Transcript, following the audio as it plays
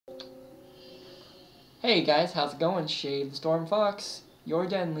Hey guys, how's it going? Shayde the StormFox, your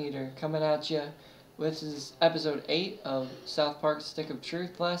den leader, coming at you. This is episode 8 of South Park Stick of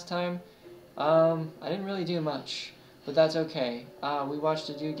Truth last time. I didn't really do much, but that's okay. We watched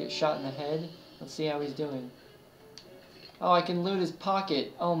a dude get shot in the head. Let's see how he's doing. Oh, I can loot his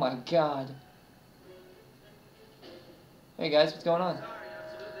pocket. Oh my god. Hey guys, what's going on? Sorry,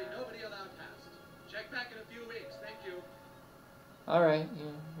 absolutely nobody allowed past. Check back in a few weeks, thank you. Alright,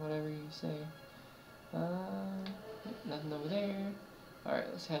 yeah, whatever you say. Nothing over there. Alright,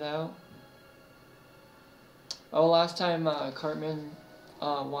 let's head out. Oh, last time Cartman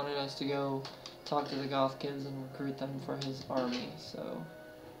wanted us to go talk to the goth kids and recruit them for his army, so...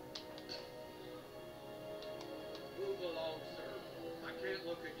 Move along, sir. I can't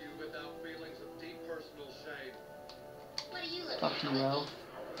look at you without feelings of deep personal shame. What are you looking Fuck at? you, Ralph.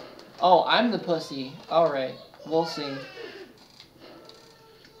 Oh, I'm the pussy. Alright, we'll see.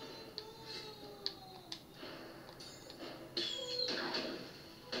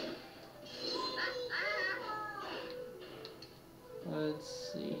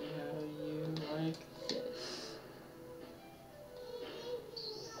 Let's see how you like this.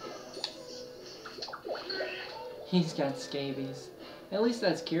 He's got scabies. At least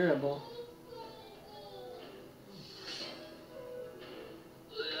that's curable.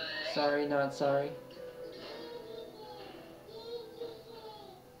 Sorry, not sorry.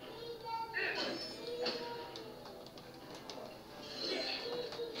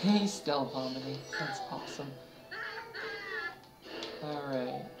 He's still vomiting. That's awesome.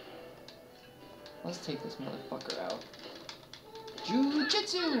 Alright. Let's take this motherfucker out.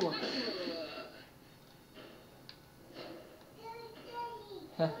 Jiu-jitsu!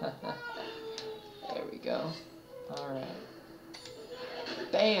 There we go. Alright.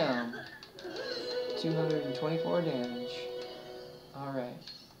 Bam! 224 damage.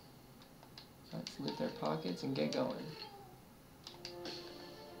 Alright. Let's loot their pockets and get going.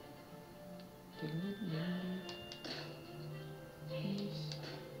 I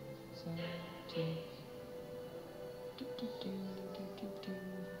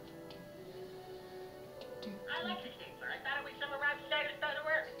like the stapler. I thought it was some of Rob Schneider's better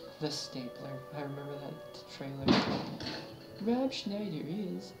work. The stapler. I remember that trailer. Rob Schneider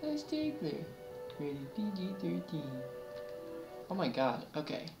is a stapler. Rated PG-13. Oh my god.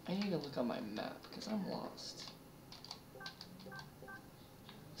 Okay. I need to look on my map because I'm lost.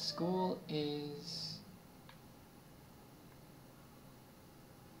 School is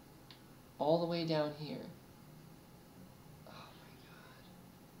all the way down here. Oh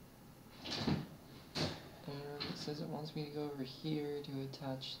my god. And it says it wants me to go over here to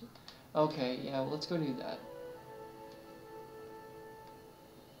attach. Okay, yeah, well, let's go do that.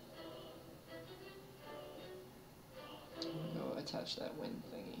 Go attach that wind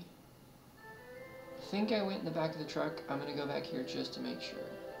thingy. I think I went in the back of the truck. I'm gonna go back here just to make sure.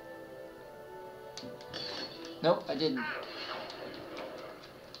 Nope, I didn't.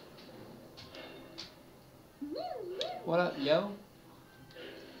 What up, yo?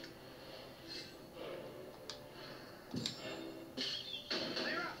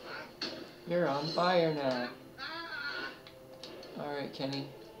 You're on fire now. Alright, Kenny.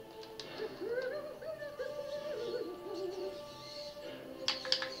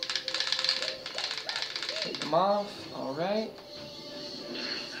 Take them off. Alright.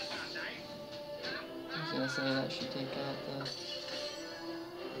 I was gonna say that should take out the...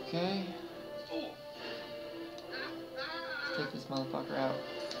 Okay. Let's take this motherfucker out.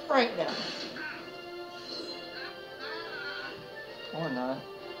 Right now. Or not.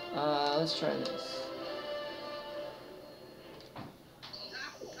 Let's try this.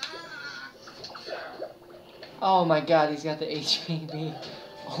 Oh my god, he's got the HPV.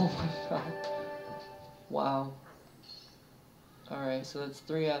 Oh my god. Wow. Alright, so that's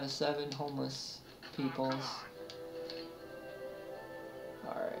 3 out of 7 homeless peoples.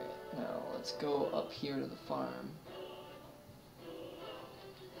 Alright, now let's go up here to the farm.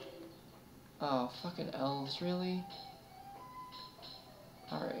 Oh, fucking elves, really?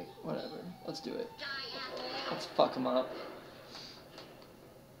 Alright, whatever. Let's do it. Let's fuck them up.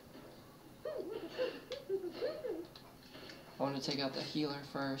 I want to take out the healer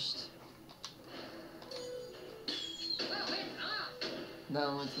first.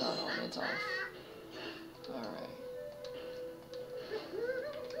 No, it's not on, it's off. Alright.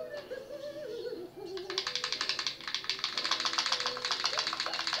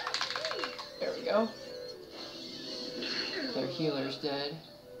 There we go. Their healer's dead.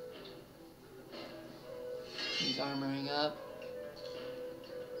 He's armoring up.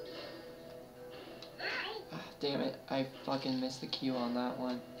 Ah, damn it, I fucking missed the Q on that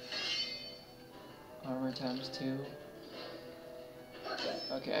one. Armor times 2.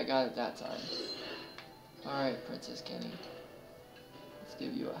 Okay, I got it that time. Alright, Princess Kenny. Let's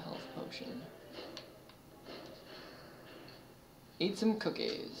give you a health potion. Eat some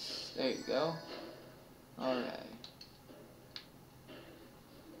cookies. There you go. Alright.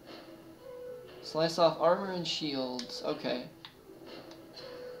 Slice off armor and shields. Okay.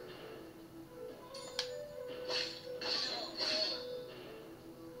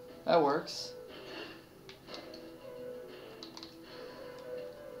 That works.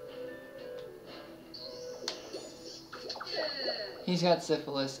 He's got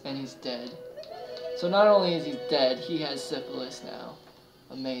syphilis and he's dead. So not only is he dead, he has syphilis now.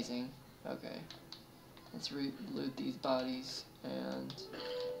 Amazing. Okay. Let's loot these bodies and...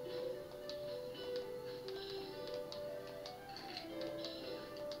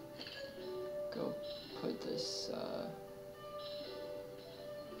 go put this,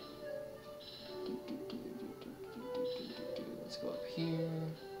 let's go up here.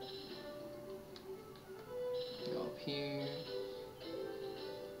 Go up here.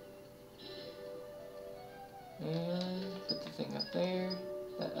 And put the thing up there.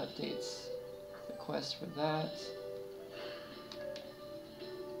 That updates the quest for that.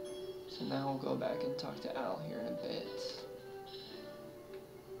 So now we'll go back and talk to Al here in a bit.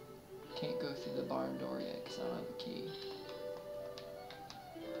 Can't go through the barn door yet because I don't have a key.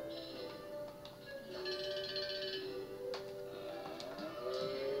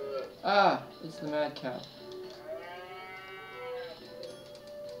 Ah! It's the mad cow.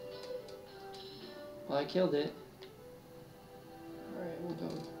 Well, I killed it. Alright, we'll go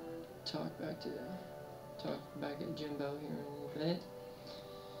talk back at Jimbo here in a little bit.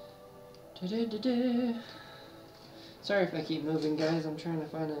 Sorry if I keep moving, guys. I'm trying to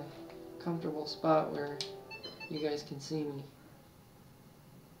find a comfortable spot where you guys can see me.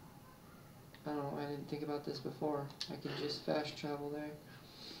 I don't know, I didn't think about this before. I could just fast travel there.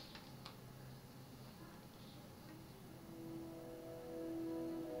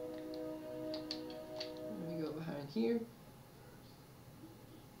 Let me go behind here.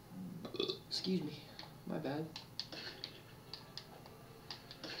 Excuse me, my bad.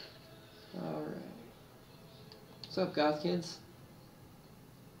 Alright. What's up, goth kids?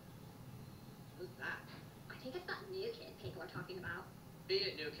 Who's that? I think it's that new kid people are talking about. Beat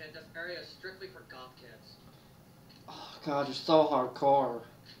it, new kid. This area is strictly for goth kids. Oh god, you're so hardcore.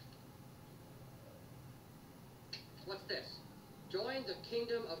 What's this? Join the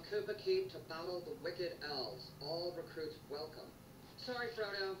Kingdom of Koopa Keep to battle the wicked elves. All recruits welcome. Sorry,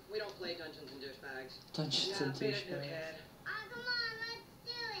 Frodo. We don't play Dungeons and Douchebags. Dungeons Yeah, and beat it, new douchebags. kid. Oh, come on, let's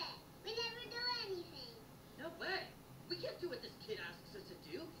do it. We never do anything. No way. We can't do what this kid asks us to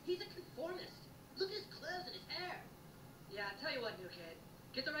do. He's a conformist. Look at his clothes and his hair. Yeah, tell you what, new kid.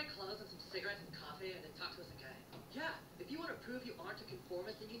 Get the right clothes and some cigarettes and coffee and then talk to us again. Yeah, if you want to prove you aren't a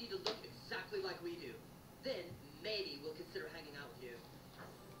conformist, then you need to look exactly like we do. Then, maybe we'll consider hanging out with you.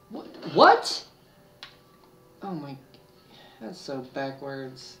 What? Oh my... That's so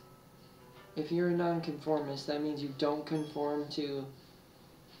backwards. If you're a nonconformist, that means you don't conform to...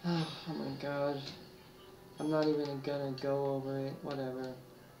 Oh my god. I'm not even gonna go over it. Whatever.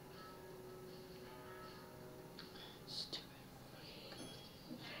 Stupid.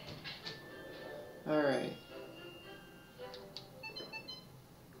 Alright.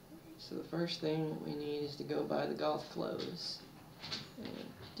 So the first thing we need is to go buy the golf clothes. And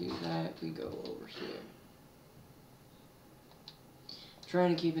to do that, we go over here.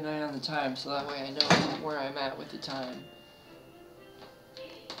 Trying to keep an eye on the time so that way I know where I'm at with the time.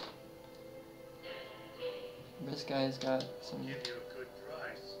 This guy's got some Give you a good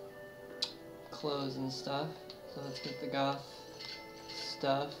price. clothes and stuff. So let's get the goth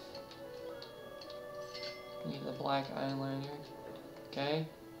stuff. Need the black eyeliner. Okay.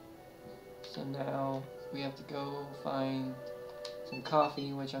 So now we have to go find some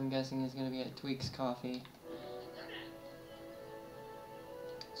coffee, which I'm guessing is going to be at Tweak's Coffee.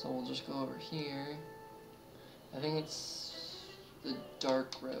 So we'll just go over here. I think it's the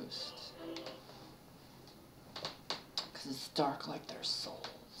dark roast. Because it's dark like their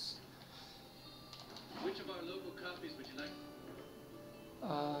souls. Which of our local coffees would you like?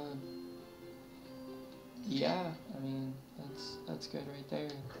 Yeah, I mean, that's good right there.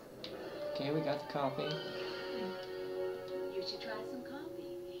 Okay, we got the coffee. You should try some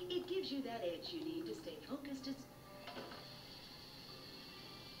coffee. It gives you that edge you need to stay focused.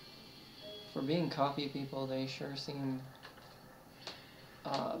 For being coffee people, they sure seem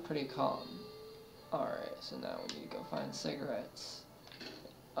pretty calm. Alright, so now we need to go find cigarettes.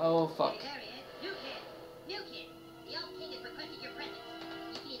 Oh, fuck. Hey, there he is. New kid. New kid. The old king has requested your presence.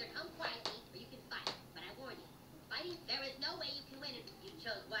 You can either come quietly or you can fight.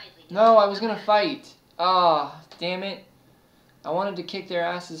 No, I was gonna fight. Ah, damn it. I wanted to kick their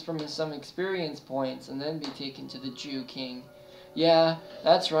asses from some experience points and then be taken to the Jew King. Yeah,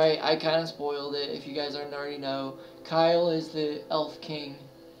 that's right. I kind of spoiled it. If you guys don't already know, Kyle is the Elf King.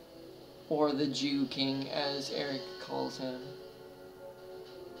 Or the Jew King, as Eric calls him.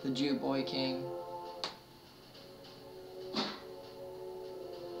 The Jew Boy King.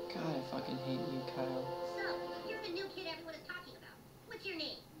 God, I fucking hate you, Kyle. So, you're the new kid everyone is talking about. What's your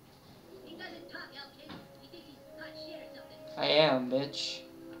name? He doesn't talk, Elf Kid. He thinks he's hot shit or something. I am, bitch.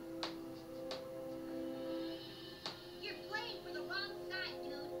 You're playing for the wrong side,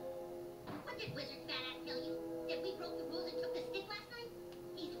 dude. What did Wizard Badass tell you? That we broke the rules and took the stick last night?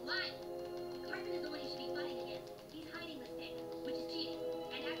 He's lying. Cartman is the one you should be fighting against. He's hiding the stick, which is cheating.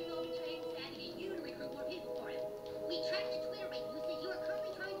 And acting all betrayed and standing at you to recruit more people for him. We tracked the Twitter rate news that you are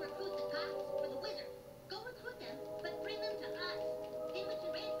currently trying to recruit the gods for the wizard. Go recruit them, but bring them to us. Then we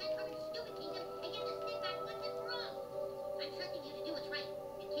can ransack our stupid kingdom and get the stick back once and for all. I'm trusting you to do what's right.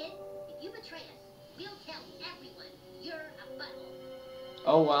 And kid, if you betray us, we'll tell everyone you're a butthole.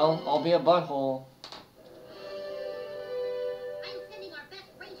 Oh well, I'll be a butthole. I'm sending our best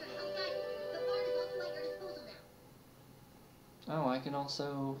ranger to help guide you. The farm is also at your disposal now. Oh, I can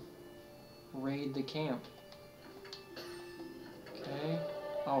also raid the camp. Okay.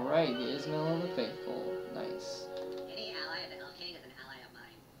 Alright, the Ismail of the Faithful. Nice. Any ally of the Elf King is an ally of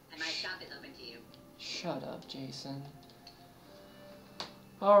mine. And my shop is open to you. Shut up, Jason.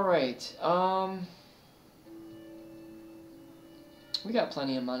 Alright, we got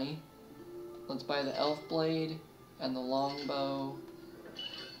plenty of money. Let's buy the elf blade and the longbow.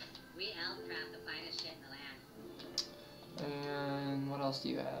 We elf craft the finest shit in the land. And what else do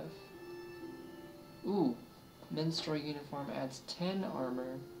you have? Ooh, minstrel uniform adds 10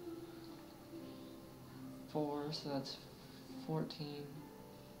 armor. 4, so that's 14.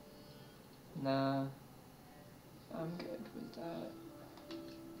 Nah, I'm good with that.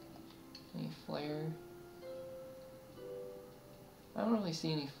 Any flare? I don't really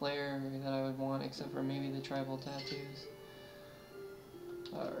see any flare that I would want except for maybe the tribal tattoos.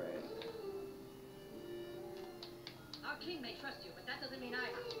 Alright. Our king may trust you, but that doesn't mean I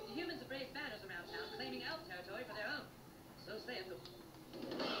do. The humans have raised banners around town claiming elf territory for their own. So saith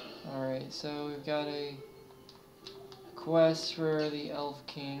the... Alright, so we've got a quest for the Elf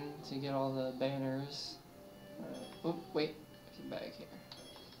King to get all the banners. Oh, wait. Get back here.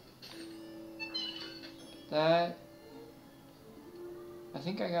 That. I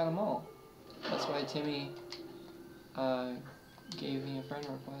think I got them all. That's why Timmy gave me a friend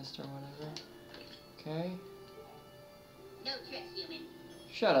request or whatever. Okay. No tricks, human.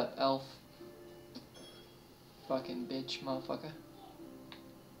 Shut up, elf. Fucking bitch, motherfucker.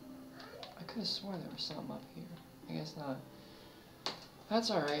 I could have sworn there was something up here. I guess not. That's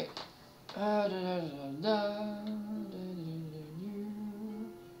alright. Alrighty.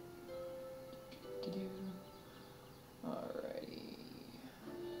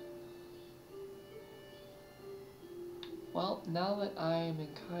 Well, now that I am in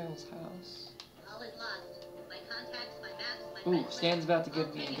Kyle's house. All is lost. My contacts, my maps, my Ooh, friends' Stan's about to all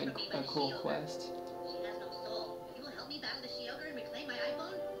give me taken from by a the cool she-ogre. quest. She has no soul. You will help me battle the she-ogre and reclaim my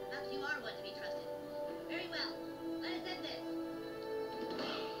iPhone? Perhaps you are one to be trusted. Very well. Let us end this.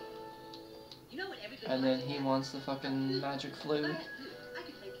 You know what every good And then hunter he has? wants the fucking magic If I flute. had flute, I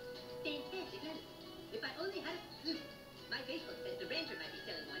could play fantastic melodies. If I only had a flute. My Facebook says the ranger might be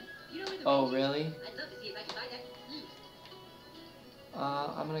selling one. You know where the Oh, ranger really? is? I'd love to see if I could buy that flute.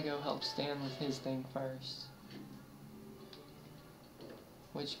 I'm gonna go help Stan with his thing first.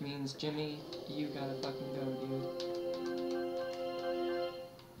 Which means, Jimmy, you gotta fucking go, dude.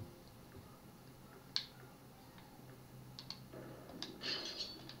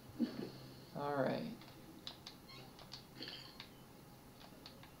 Alright.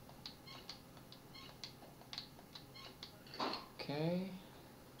 Okay.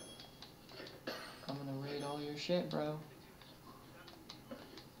 I'm gonna raid all your shit, bro.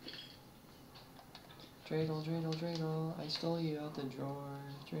 Dreidel, dreidel, dreidel, I stole you out the drawer.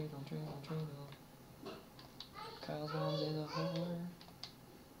 Dreidel, dreidel, dreidel. Kyle's mom's in a whore.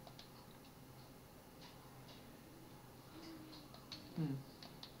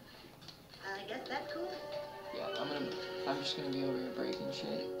 I guess that's cool. Yeah, I'm just gonna be over here breaking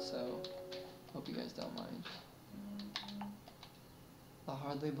shit, so hope you guys don't mind. The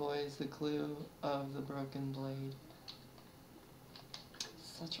Hardly Boys, the clue of the broken blade.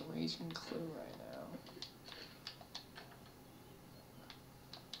 Such a raging clue right now.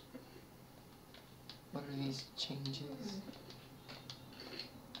 What are these changes?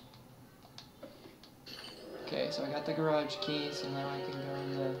 Okay, so I got the garage key, so now I can go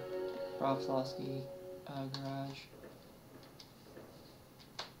in the Proflosky garage.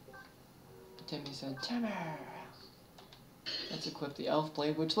 Timmy said, "Timmer!" Let's equip the elf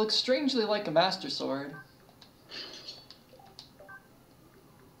blade, which looks strangely like a master sword.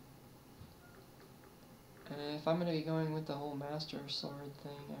 And if I'm going to be going with the whole master sword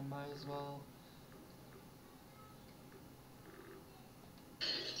thing, I might as well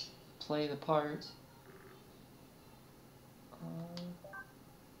play the part.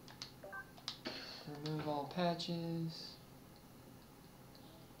 Remove all patches.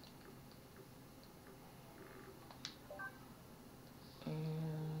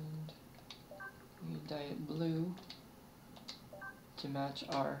 And we dye it blue to match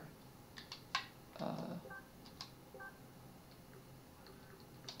our oh,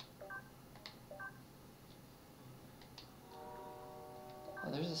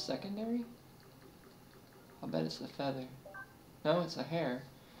 there's a secondary? I'll bet it's the feather. No, it's a hair.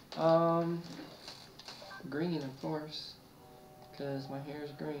 Green, of course, because my hair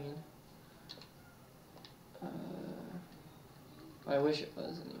is green. I wish it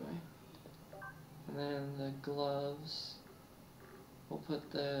was, anyway. And then the gloves. We'll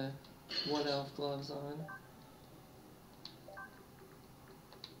put the wood elf gloves on.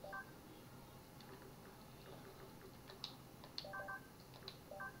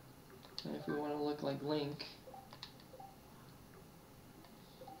 And if we want to look like Link,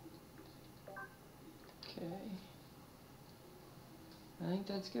 okay, I think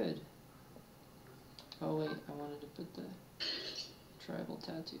that's good. Oh wait, I wanted to put the tribal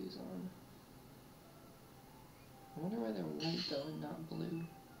tattoos on. I wonder why they're white though and not blue.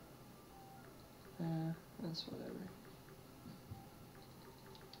 That's whatever.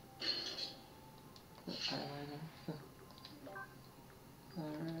 The eyeliner.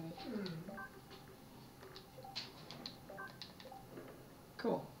 Alright.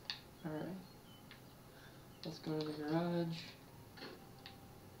 Cool. Alright. Let's go to the garage.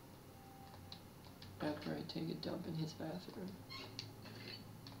 After I take a dump in his bathroom.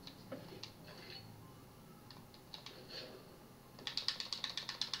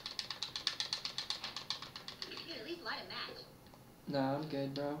 Dude, at least light a match. Nah, I'm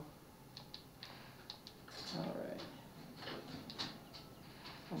good, bro. Alright.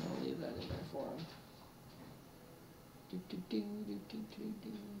 I'm gonna leave that in there for him.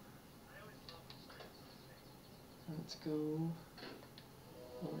 Let's go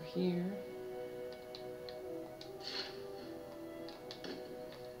over here.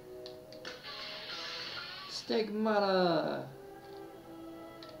 Stigmata!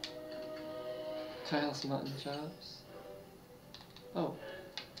 Kyle's mutton chops. Oh.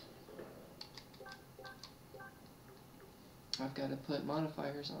 I've got to put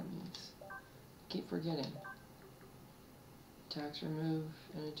modifiers on these. Keep forgetting. Attacks remove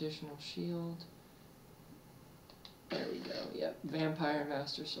an additional shield. There we go. Yep. Vampire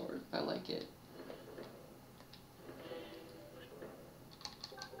Master Sword. I like it.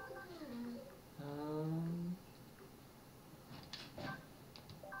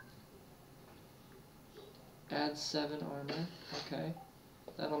 Add 7 armor. Okay.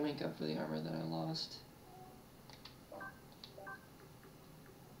 That'll make up for the armor that I lost.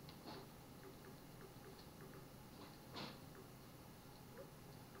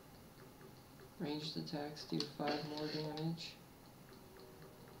 Ranged attacks do 5 more damage.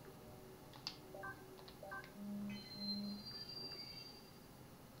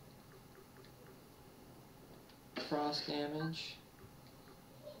 Frost damage.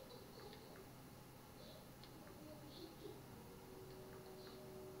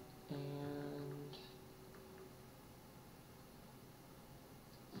 And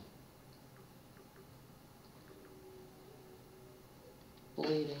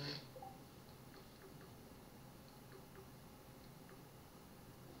bleeding.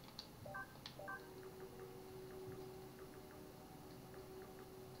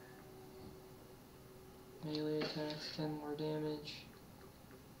 Melee attacks, 10 more damage.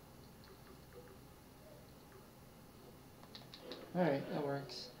 Alright, that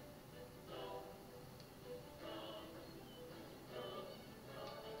works.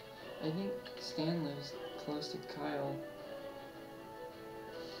 I think Stan lives close to Kyle.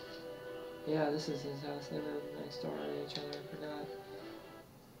 Yeah, this is his house. They live next door to each other, I forgot.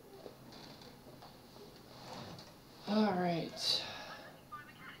 Alright.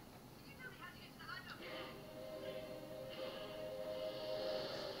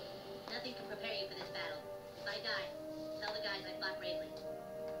 Nothing to prepare you for this battle. If I die, tell the guys I fought bravely.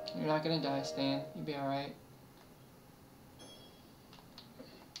 You're not gonna die, Stan. You'll be alright.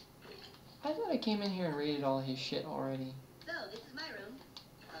 I thought I came in here and raided all his shit already. So, this is my room.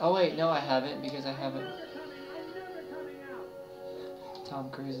 Oh wait, no I haven't, because I haven't.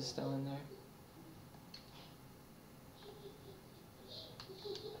 Tom Cruise is still in there.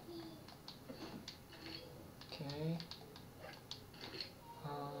 Okay.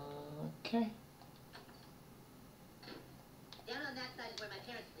 Okay. Down on that side is where my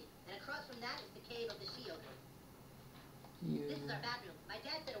parents sleep, and across from that is the cave of the Shield. This is our bathroom. My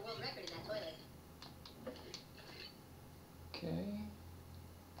dad set a world record in that toilet. Okay.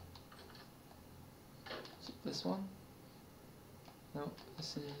 Is it this one? Nope,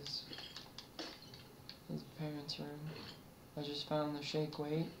 this is his parents' room. I just found the shake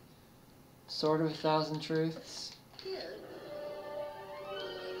weight. Sword of 1,000 Truths. Dude.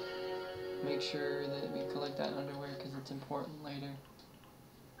 Make sure that we collect that underwear because it's important later.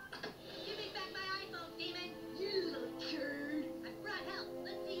 Give me back my iPhone, demon! You little turd! I brought help.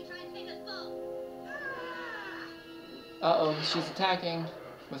 Let's see you try and take us both. Ah! Uh-oh, she's attacking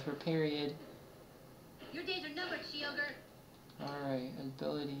with her period. Your days are numbered, She-Ogre. Alright,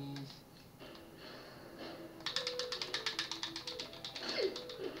 abilities.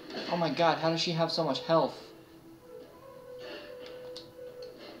 Oh my god, how does she have so much health?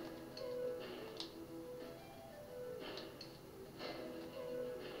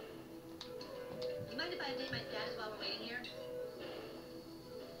 You mind if I update my status while we're waiting here?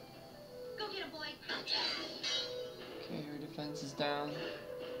 Go get him, boy! Okay, her defense is down.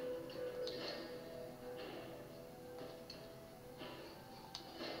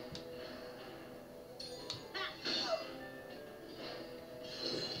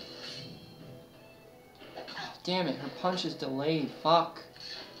 Damn it, her punch is delayed. Fuck.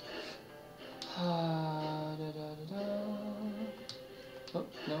 Oh,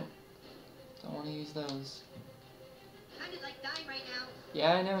 no. Don't want to use those. I'm just like dying right now.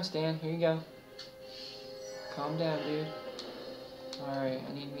 Yeah, I know, Stan. Here you go. Calm down, dude. Alright,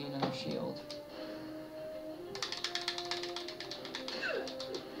 I need me another shield.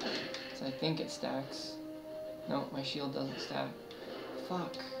 So I think it stacks. No, my shield doesn't stack.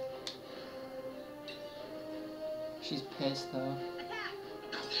 Fuck. She's pissed, though.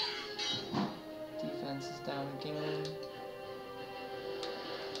 Defense is down again.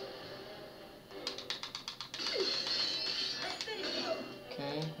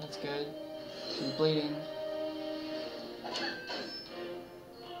 Okay, that's good. She's bleeding.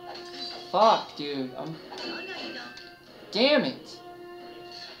 Fuck, dude. Oh, no, you don't. Damn it!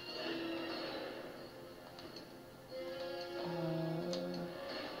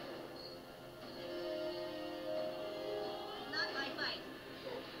 Not my fight.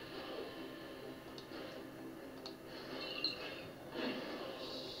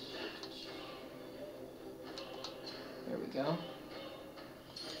 There we go.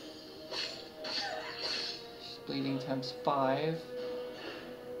 She's bleeding times 5.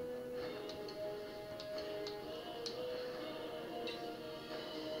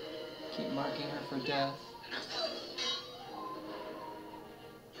 Keep marking her for death.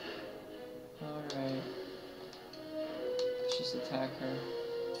 Alright. Let's just attack her.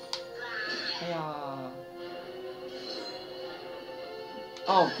 Hiya!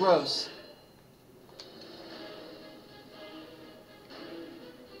 Oh, gross.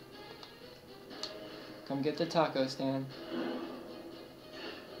 Come get the taco stand.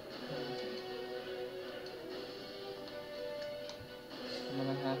 I'm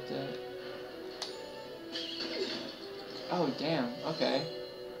gonna have to... Oh, damn. Okay.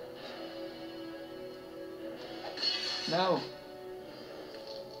 No.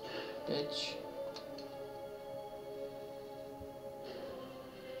 Bitch.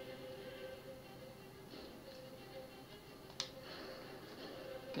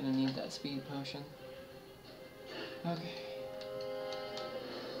 Gonna need that speed potion. Okay.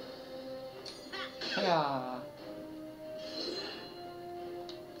 Hiya!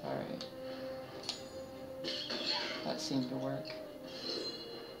 Alright. That seemed to work.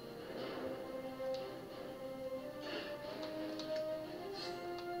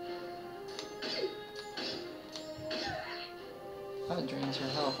 That drains her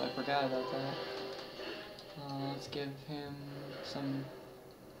health, I forgot about that. Let's give him some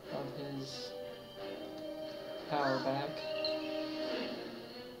of his power back.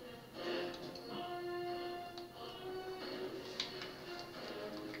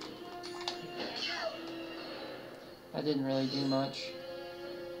 That didn't really do much.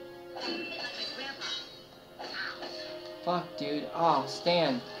 Fuck, dude. Oh,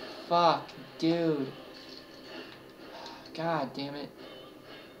 Stan. Fuck, dude. God damn it.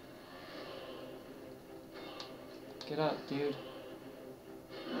 Get up, dude.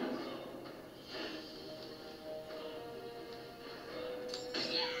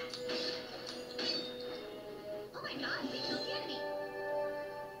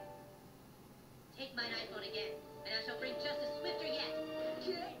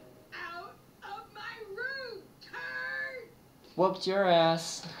 whooped your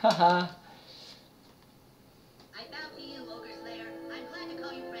ass. Haha. I bow to you, Ogre Slayer. I'm glad to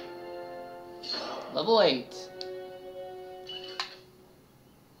call you friend. Level 8.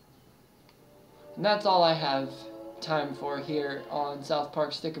 And that's all I have time for here on South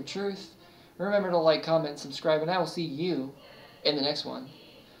Park Stick of Truth. Remember to like, comment, subscribe, and I will see you in the next one.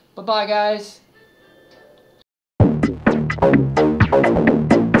 Bye-bye, guys.